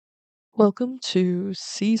Welcome to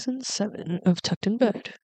Season 7 of Tucked in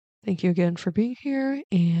Bed. Thank you again for being here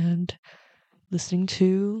and listening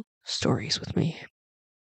to stories with me.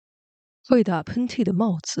 会打喷嚏的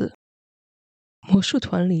帽子。魔术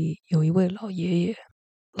团里有一位老爷爷，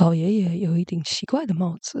老爷爷有一顶奇怪的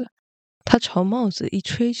帽子，他朝帽子一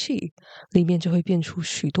吹气，里面就会变出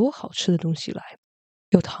许多好吃的东西来，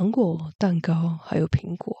有糖果、蛋糕，还有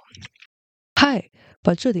苹果。嗨，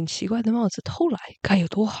把这顶奇怪的帽子偷来，该有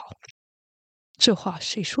多好！这话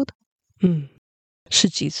谁说的？是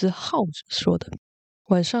几只耗子说的。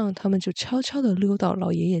晚上，他们就悄悄地溜到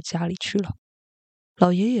老爷爷家里去了。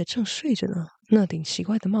老爷爷正睡着呢，那顶奇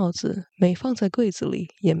怪的帽子没放在柜子里，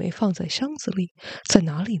也没放在箱子里，在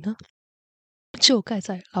哪里呢？就盖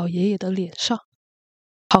在老爷爷的脸上。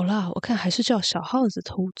好啦，我看还是叫小耗子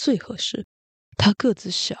偷最合适。他个子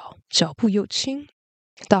小，脚步又轻。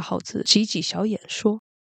大耗子挤挤小眼说：“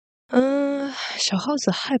小耗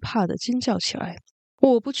子害怕的尖叫起来。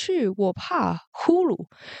我不去，我怕！呼噜！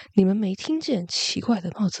你们没听见？奇怪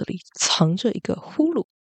的帽子里藏着一个呼噜。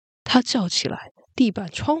他叫起来，地板、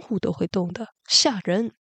窗户都会动的，吓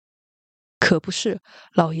人。可不是，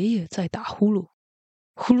老爷爷在打呼噜，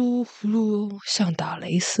呼噜呼噜，像打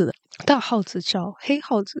雷似的。大耗子叫黑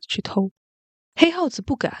耗子去偷，黑耗子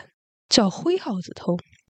不敢；叫灰耗子偷，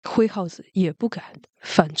灰耗子也不敢。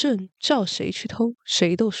反正叫谁去偷，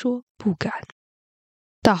谁都说不敢。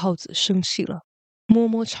大耗子生气了。摸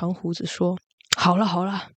摸长胡子说：“好了好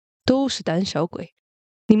了，都是胆小鬼，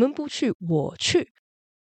你们不去，我去。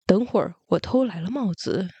等会儿我偷来了帽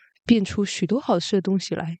子，变出许多好吃的东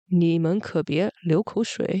西来，你们可别流口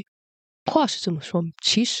水。”话是这么说，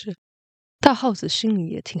其实大耗子心里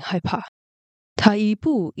也挺害怕。他一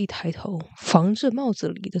步一抬头，防着帽子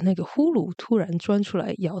里的那个呼噜突然钻出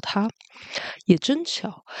来咬他。也真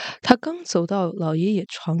巧，他刚走到老爷爷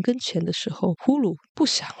床跟前的时候，呼噜不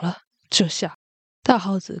响了。这下大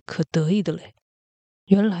耗子可得意的嘞，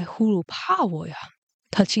原来呼噜怕我呀！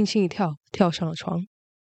他轻轻一跳，跳上了床，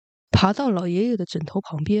爬到老爷爷的枕头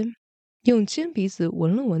旁边，用尖鼻子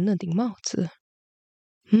闻了闻那顶帽子。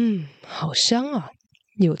好香啊，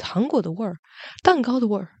有糖果的味儿，蛋糕的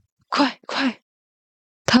味儿。快快！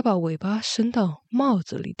他把尾巴伸到帽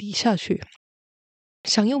子里抵下去，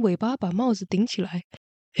想用尾巴把帽子顶起来。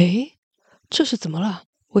诶，这是怎么了？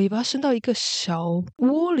尾巴伸到一个小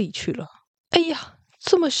窝里去了。哎呀，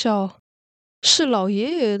这么小，是老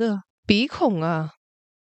爷爷的鼻孔啊！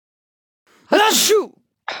啊咻！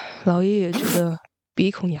老爷爷觉得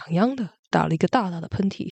鼻孔痒痒的，打了一个大大的喷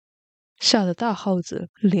嚏，吓得大耗子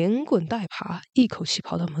连滚带爬，一口气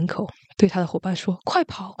跑到门口，对他的伙伴说：“快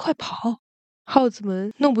跑，快跑！”耗子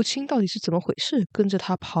们弄不清到底是怎么回事，跟着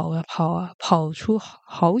他跑啊跑啊，跑出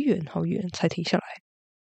好远好远才停下来。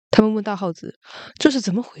他们问大耗子：“这是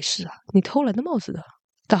怎么回事啊？你偷来的帽子的？”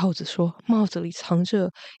大耗子说：“帽子里藏着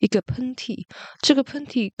一个喷嚏，这个喷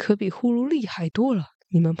嚏可比呼噜厉害多了。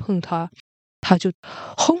你们碰它，它就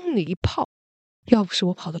轰你一炮。要不是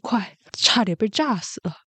我跑得快，差点被炸死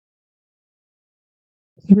了。”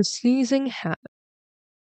 The sneezing hat.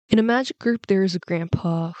 In a magic group, there is a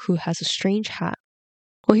grandpa who has a strange hat.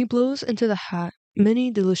 When he blows into the hat,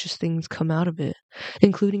 many delicious things come out of it,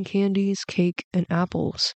 including candies, cake, and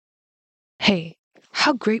apples. Hey,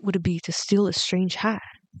 how great would it be to steal a strange hat?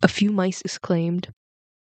 A few mice exclaimed.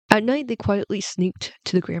 At night, they quietly sneaked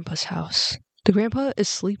to the grandpa's house. The grandpa is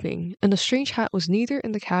sleeping, and the strange hat was neither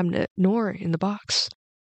in the cabinet nor in the box.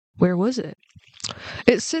 Where was it?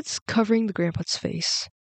 It sits covering the grandpa's face.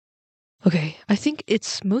 Okay, I think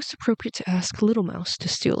it's most appropriate to ask Little Mouse to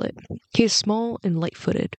steal it. He is small and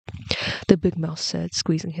light-footed, the big mouse said,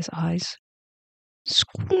 squeezing his eyes.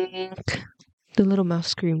 Squeak! The little mouse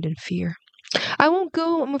screamed in fear. I won't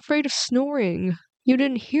go, I'm afraid of snoring. You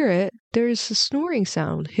didn't hear it. There is a snoring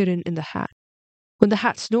sound hidden in the hat. When the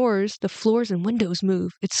hat snores, the floors and windows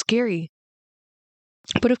move. It's scary.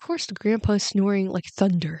 But of course the grandpa is snoring like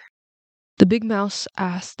thunder. The big mouse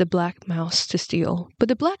asked the black mouse to steal, but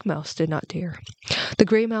the black mouse did not dare. The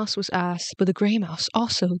gray mouse was asked, but the gray mouse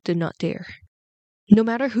also did not dare. No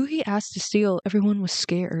matter who he asked to steal, everyone was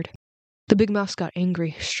scared. The big mouse got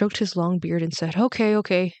angry, stroked his long beard, and said,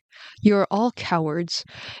 Okay, you're all cowards.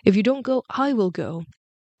 If you don't go, I will go.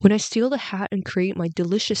 When I steal the hat and create my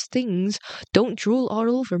delicious things, don't drool all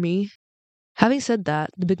over me. Having said that,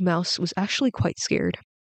 the big mouse was actually quite scared.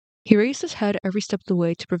 He raised his head every step of the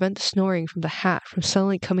way to prevent the snoring from the hat from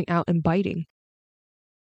suddenly coming out and biting.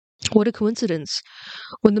 What a coincidence!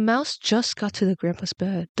 When the mouse just got to the grandpa's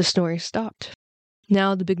bed, the snoring stopped.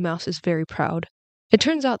 Now the big mouse is very proud. It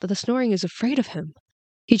turns out that the snoring is afraid of him.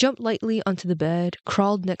 He jumped lightly onto the bed,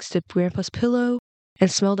 crawled next to Grandpa's pillow,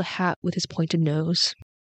 and smelled the hat with his pointed nose.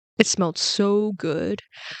 It smelled so good,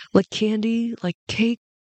 like candy, like cake.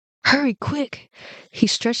 Hurry, quick! He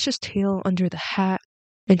stretched his tail under the hat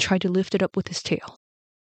and tried to lift it up with his tail.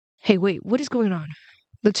 Hey, wait, what is going on?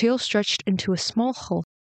 The tail stretched into a small hole.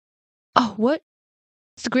 Oh, what?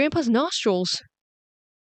 It's the grandpa's nostrils!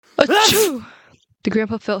 Achoo! The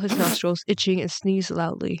grandpa felt his nostrils itching and sneezed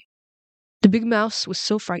loudly. The big mouse was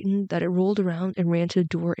so frightened that it rolled around and ran to the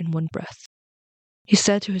door in one breath. He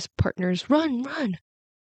said to his partners, "Run, run!"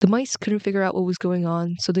 The mice couldn't figure out what was going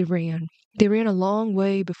on, so they ran. They ran a long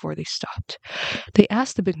way before they stopped. They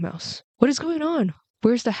asked the big mouse, "What is going on?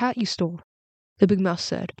 Where's the hat you stole?" The big mouse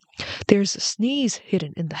said, "There's a sneeze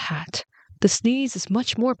hidden in the hat. The sneeze is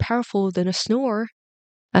much more powerful than a snore.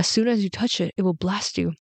 As soon as you touch it, it will blast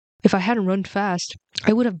you. If I hadn't run fast,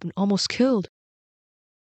 I would have been almost killed.